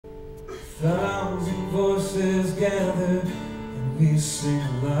1,000 voices gather and we sing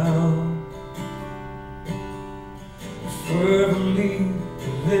aloud, fervently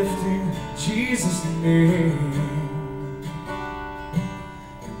lifting Jesus' name.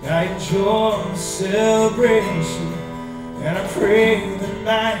 And I enjoy the celebration, and I pray that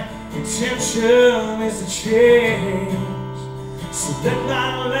my intention is to change, so let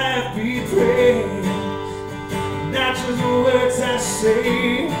my life be praised, not just the words I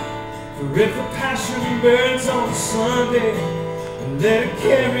say. For if the passion burns on Sunday, let it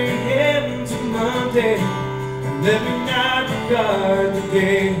carry into Monday, and let me not regard the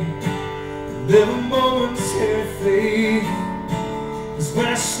day, live a momentary faith. 'Cause when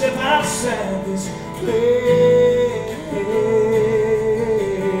I step outside this place,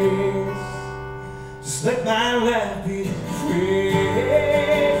 just let my life be praised.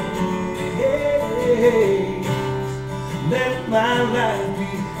 Let my life be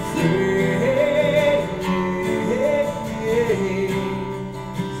praised.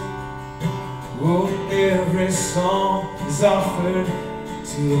 Oh, and every song is offered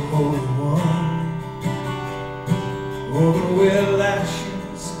to the Holy One. Oh, but will I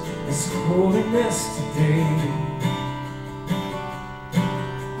choose His holiness today?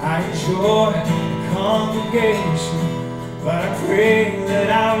 I enjoy the congregation, but I pray that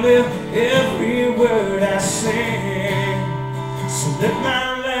I'll live every word I sing. So let my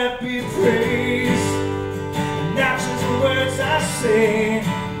life be praised, and not just the words I say.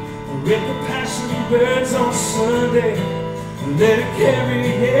 Or if the passion burns on Sunday, let it carry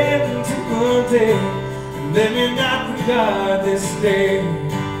into Monday, and let me not regard this day,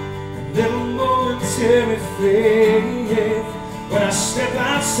 a little momentary faith. When I step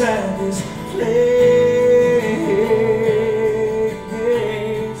outside this place,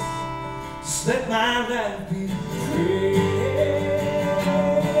 just let my life be praised.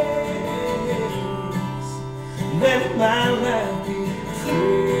 Let my life be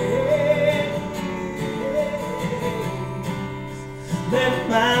praised. Let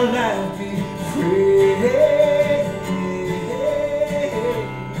my life be praised.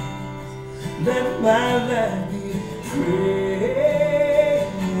 Let my life be praised.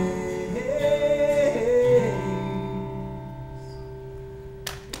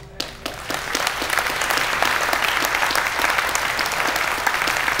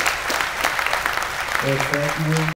 Thank you.